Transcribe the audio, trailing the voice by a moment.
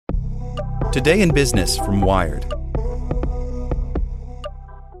Today in Business from Wired.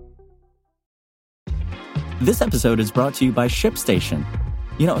 This episode is brought to you by ShipStation.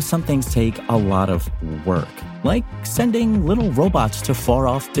 You know, some things take a lot of work, like sending little robots to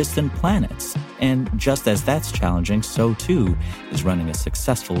far-off distant planets. And just as that's challenging, so too is running a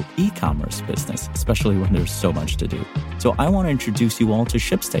successful e-commerce business, especially when there's so much to do. So I want to introduce you all to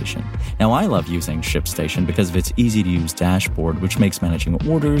ShipStation. Now, I love using ShipStation because of its easy-to-use dashboard, which makes managing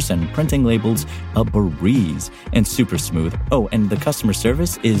orders and printing labels a breeze and super smooth. Oh, and the customer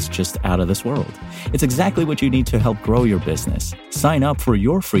service is just out of this world. It's exactly what you need to help grow your business. Sign up for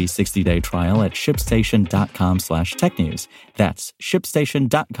your free 60-day trial at shipstation.com/technews. That's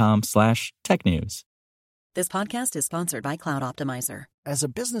shipstation.com/technews. This podcast is sponsored by Cloud Optimizer. As a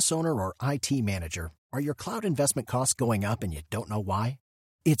business owner or IT manager, are your cloud investment costs going up and you don't know why?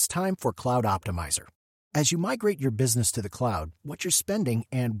 It's time for Cloud Optimizer. As you migrate your business to the cloud, what you're spending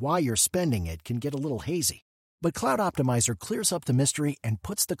and why you're spending it can get a little hazy. But Cloud Optimizer clears up the mystery and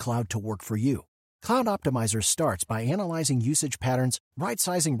puts the cloud to work for you. Cloud Optimizer starts by analyzing usage patterns,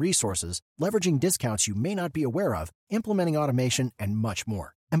 right-sizing resources, leveraging discounts you may not be aware of, implementing automation, and much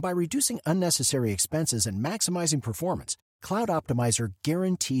more. And by reducing unnecessary expenses and maximizing performance, Cloud Optimizer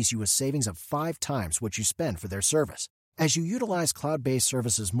guarantees you a savings of 5 times what you spend for their service. As you utilize cloud-based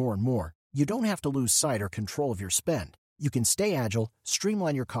services more and more, you don't have to lose sight or control of your spend. You can stay agile,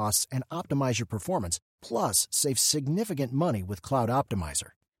 streamline your costs, and optimize your performance, plus save significant money with Cloud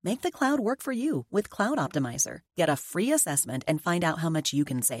Optimizer. Make the cloud work for you with Cloud Optimizer. Get a free assessment and find out how much you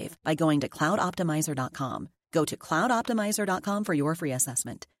can save by going to cloudoptimizer.com. Go to cloudoptimizer.com for your free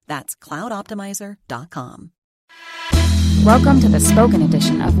assessment. That's cloudoptimizer.com. Welcome to the spoken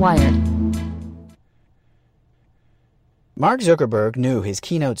edition of Wired. Mark Zuckerberg knew his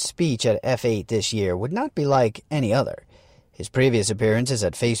keynote speech at F8 this year would not be like any other. His previous appearances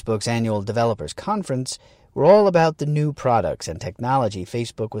at Facebook's annual Developers Conference were all about the new products and technology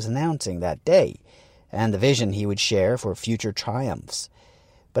Facebook was announcing that day, and the vision he would share for future triumphs.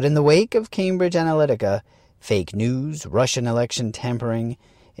 But in the wake of Cambridge Analytica, fake news, Russian election tampering,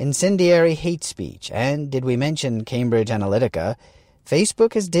 incendiary hate speech, and, did we mention Cambridge Analytica,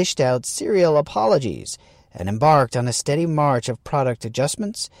 Facebook has dished out serial apologies and embarked on a steady march of product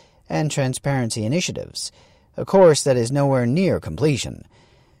adjustments and transparency initiatives, a course that is nowhere near completion.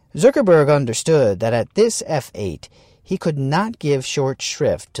 Zuckerberg understood that at this F8, he could not give short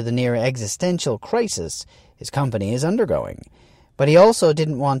shrift to the near existential crisis his company is undergoing. But he also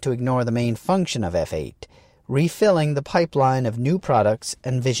didn't want to ignore the main function of F8, refilling the pipeline of new products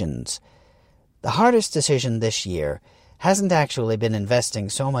and visions. The hardest decision this year hasn't actually been investing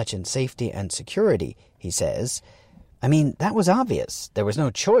so much in safety and security, he says. I mean, that was obvious. There was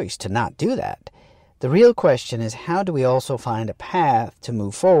no choice to not do that. The real question is, how do we also find a path to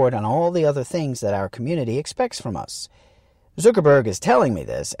move forward on all the other things that our community expects from us? Zuckerberg is telling me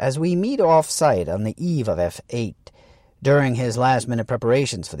this as we meet off-site on the eve of F8, during his last-minute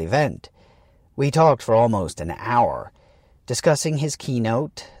preparations for the event. We talked for almost an hour, discussing his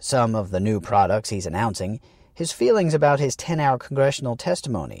keynote, some of the new products he's announcing, his feelings about his 10-hour congressional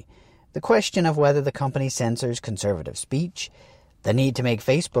testimony, the question of whether the company censors conservative speech, the need to make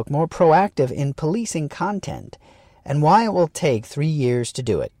Facebook more proactive in policing content, and why it will take 3 years to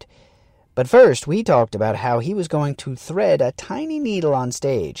do it. But first, we talked about how he was going to thread a tiny needle on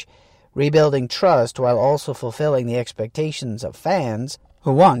stage, rebuilding trust while also fulfilling the expectations of fans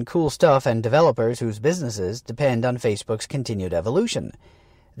who want cool stuff and developers whose businesses depend on Facebook's continued evolution.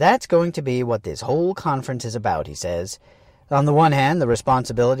 That's going to be what this whole conference is about, he says. On the one hand, the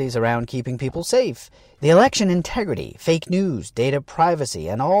responsibilities around keeping people safe, the election integrity, fake news, data privacy,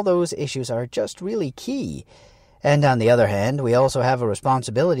 and all those issues are just really key. And on the other hand, we also have a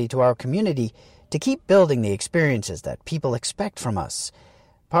responsibility to our community to keep building the experiences that people expect from us.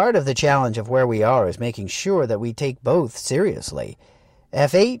 Part of the challenge of where we are is making sure that we take both seriously.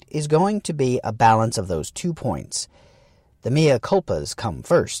 F8 is going to be a balance of those 2 points. The mea culpas come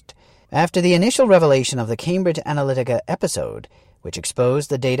first. After the initial revelation of the Cambridge Analytica episode, which exposed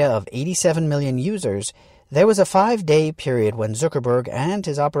the data of 87 million users, there was a 5-day period when Zuckerberg and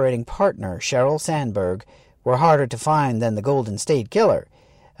his operating partner, Sheryl Sandberg, were harder to find than the Golden State Killer,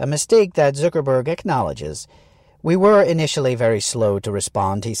 a mistake that Zuckerberg acknowledges. We were initially very slow to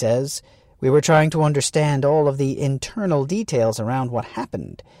respond, he says. We were trying to understand all of the internal details around what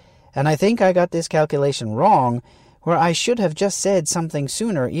happened, and I think I got this calculation wrong, where I should have just said something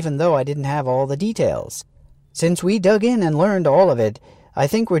sooner even though I didn't have all the details. Since we dug in and learned all of it, I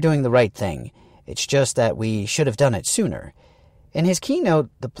think we're doing the right thing. It's just that we should have done it sooner. In his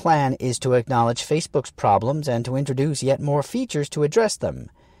keynote, the plan is to acknowledge Facebook's problems and to introduce yet more features to address them.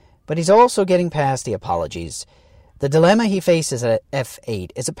 but he's also getting past the apologies. The dilemma he faces at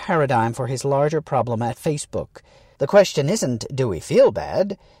F8 is a paradigm for his larger problem at Facebook. The question isn't, do we feel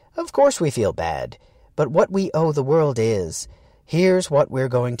bad? Of course we feel bad. But what we owe the world is, here's what we're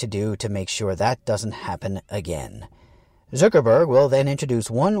going to do to make sure that doesn't happen again. Zuckerberg will then introduce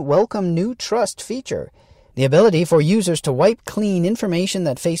one welcome new trust feature, the ability for users to wipe clean information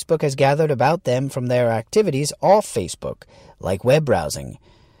that Facebook has gathered about them from their activities off Facebook, like web browsing.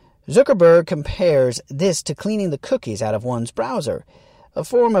 Zuckerberg compares this to cleaning the cookies out of one's browser, a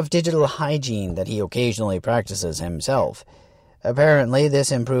form of digital hygiene that he occasionally practices himself. Apparently,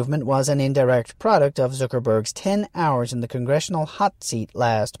 this improvement was an indirect product of Zuckerberg's 10 hours in the congressional hot seat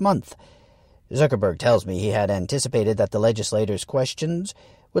last month. Zuckerberg tells me he had anticipated that the legislators' questions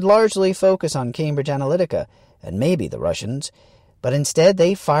would largely focus on Cambridge Analytica and maybe the Russians, but instead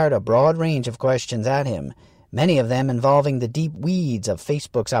they fired a broad range of questions at him, many of them involving the deep weeds of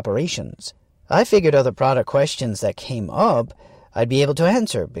Facebook's operations. I figured other product questions that came up I'd be able to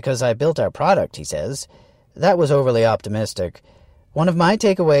answer because I built our product, he says. That was overly optimistic. One of my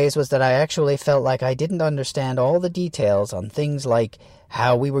takeaways was that I actually felt like I didn't understand all the details on things like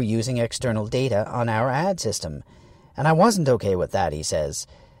how we were using external data on our ad system. And I wasn't okay with that, he says.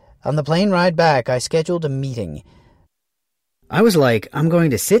 On the plane ride back, I scheduled a meeting. I was like, I'm going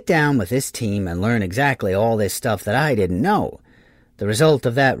to sit down with this team and learn exactly all this stuff that I didn't know. The result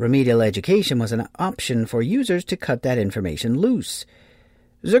of that remedial education was an option for users to cut that information loose.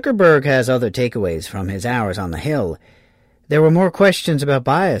 Zuckerberg has other takeaways from his hours on the Hill. There were more questions about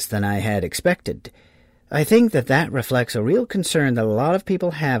bias than I had expected. I think that reflects a real concern that a lot of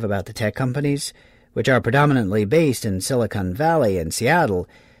people have about the tech companies, which are predominantly based in Silicon Valley and Seattle,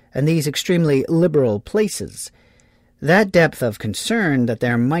 and these extremely liberal places. That depth of concern that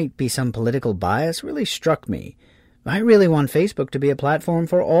there might be some political bias really struck me. I really want Facebook to be a platform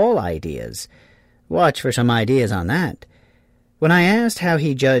for all ideas. Watch for some ideas on that. When I asked how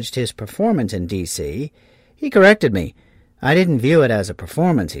he judged his performance in D.C., he corrected me. I didn't view it as a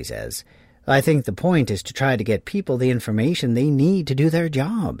performance, he says. I think the point is to try to get people the information they need to do their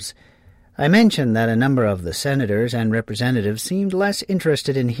jobs. I mentioned that a number of the senators and representatives seemed less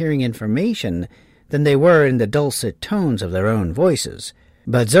interested in hearing information than they were in the dulcet tones of their own voices.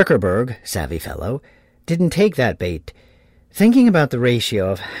 But Zuckerberg, savvy fellow, didn't take that bait. Thinking about the ratio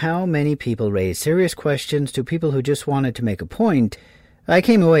of how many people raised serious questions to people who just wanted to make a point, I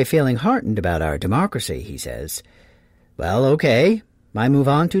came away feeling heartened about our democracy, he says. Well, okay, I move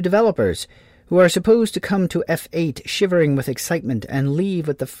on to developers, who are supposed to come to F8 shivering with excitement and leave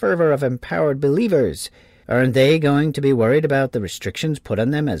with the fervor of empowered believers. Aren't they going to be worried about the restrictions put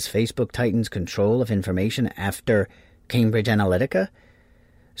on them as Facebook tightens control of information after Cambridge Analytica?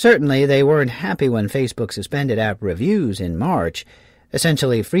 Certainly, they weren't happy when Facebook suspended app reviews in March,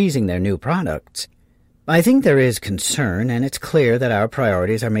 essentially freezing their new products. I think there is concern, and it's clear that our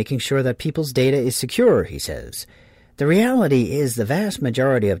priorities are making sure that people's data is secure, he says. The reality is the vast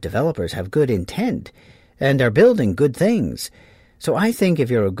majority of developers have good intent and are building good things. So I think if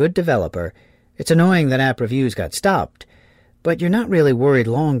you're a good developer, it's annoying that app reviews got stopped, but you're not really worried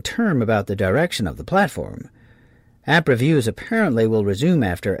long-term about the direction of the platform. App reviews apparently will resume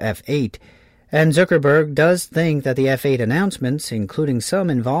after F8, and Zuckerberg does think that the F8 announcements, including some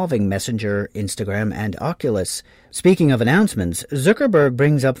involving Messenger, Instagram, and Oculus. Speaking of announcements, Zuckerberg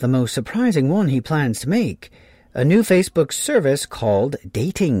brings up the most surprising one he plans to make, a new Facebook service called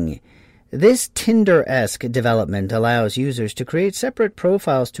Dating. This Tinder-esque development allows users to create separate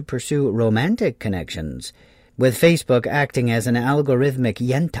profiles to pursue romantic connections, with Facebook acting as an algorithmic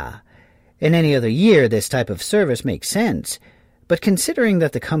yenta. In any other year, this type of service makes sense, but considering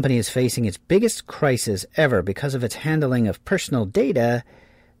that the company is facing its biggest crisis ever because of its handling of personal data,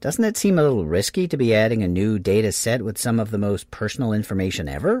 doesn't it seem a little risky to be adding a new data set with some of the most personal information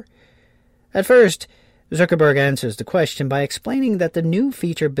ever? At first, Zuckerberg answers the question by explaining that the new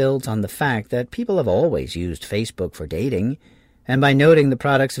feature builds on the fact that people have always used Facebook for dating, and by noting the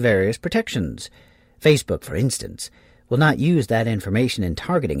product's various protections. Facebook, for instance, will not use that information in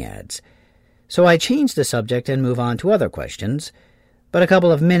targeting ads. So I change the subject and move on to other questions, but a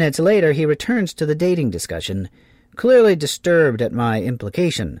couple of minutes later he returns to the dating discussion, clearly disturbed at my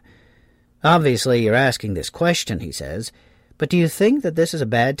implication. Obviously you're asking this question, he says, but do you think that this is a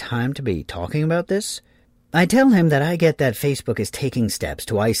bad time to be talking about this? I tell him that I get that Facebook is taking steps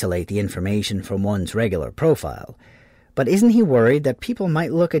to isolate the information from one's regular profile, but isn't he worried that people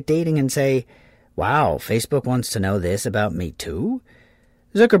might look at dating and say, wow, Facebook wants to know this about me too?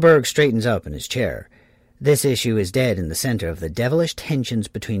 Zuckerberg straightens up in his chair. This issue is dead in the center of the devilish tensions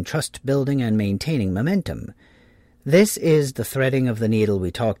between trust building and maintaining momentum. This is the threading of the needle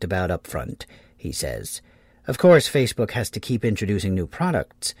we talked about up front, he says. Of course, Facebook has to keep introducing new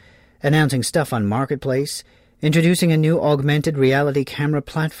products, announcing stuff on Marketplace, introducing a new augmented reality camera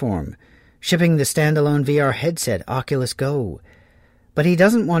platform, shipping the standalone VR headset Oculus Go. But he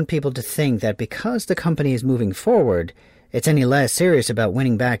doesn't want people to think that because the company is moving forward, it's any less serious about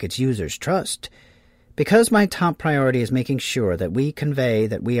winning back its users' trust. Because my top priority is making sure that we convey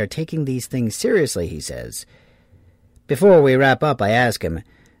that we are taking these things seriously, he says. Before we wrap up, I ask him,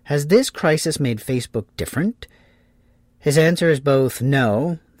 has this crisis made Facebook different? His answer is both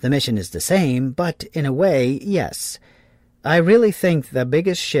no, the mission is the same, but in a way, yes. I really think the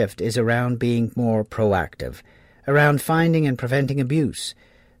biggest shift is around being more proactive, around finding and preventing abuse.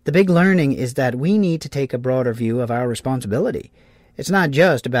 The big learning is that we need to take a broader view of our responsibility. It's not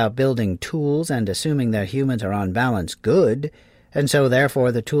just about building tools and assuming that humans are on balance good, and so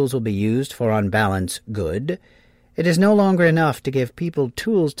therefore the tools will be used for on balance good. It is no longer enough to give people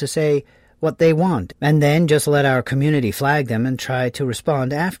tools to say what they want, and then just let our community flag them and try to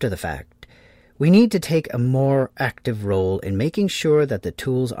respond after the fact. We need to take a more active role in making sure that the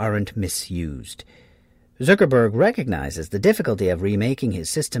tools aren't misused. Zuckerberg recognizes the difficulty of remaking his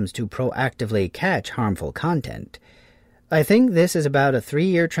systems to proactively catch harmful content. I think this is about a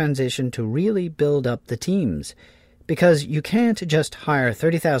 3-year transition to really build up the teams, because you can't just hire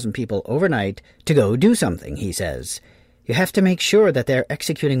 30,000 people overnight to go do something, he says. You have to make sure that they're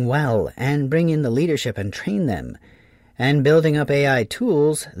executing well and bring in the leadership and train them. And building up AI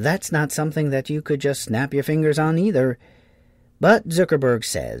tools, that's not something that you could just snap your fingers on either. But Zuckerberg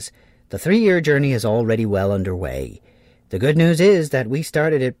says, the 3-year journey is already well underway. The good news is that we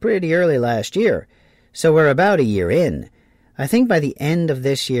started it pretty early last year, so we're about a year in. I think by the end of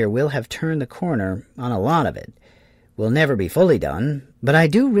this year we'll have turned the corner on a lot of it. We'll never be fully done, but I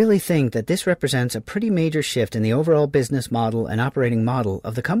do really think that this represents a pretty major shift in the overall business model and operating model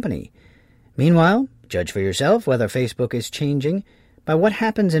of the company. Meanwhile, judge for yourself whether Facebook is changing by what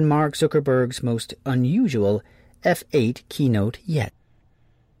happens in Mark Zuckerberg's most unusual F8 keynote yet.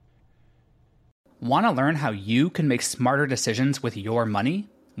 Want to learn how you can make smarter decisions with your money?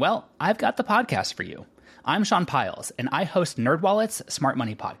 Well, I've got the podcast for you. I'm Sean Piles, and I host NerdWallet's Smart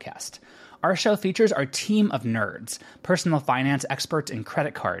Money Podcast. Our show features our team of nerds, personal finance experts in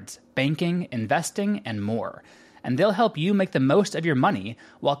credit cards, banking, investing, and more. And they'll help you make the most of your money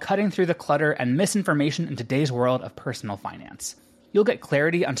while cutting through the clutter and misinformation in today's world of personal finance. You'll get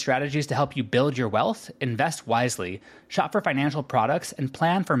clarity on strategies to help you build your wealth, invest wisely, shop for financial products, and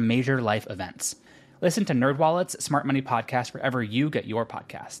plan for major life events. Listen to NerdWallet's Smart Money Podcast wherever you get your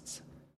podcasts.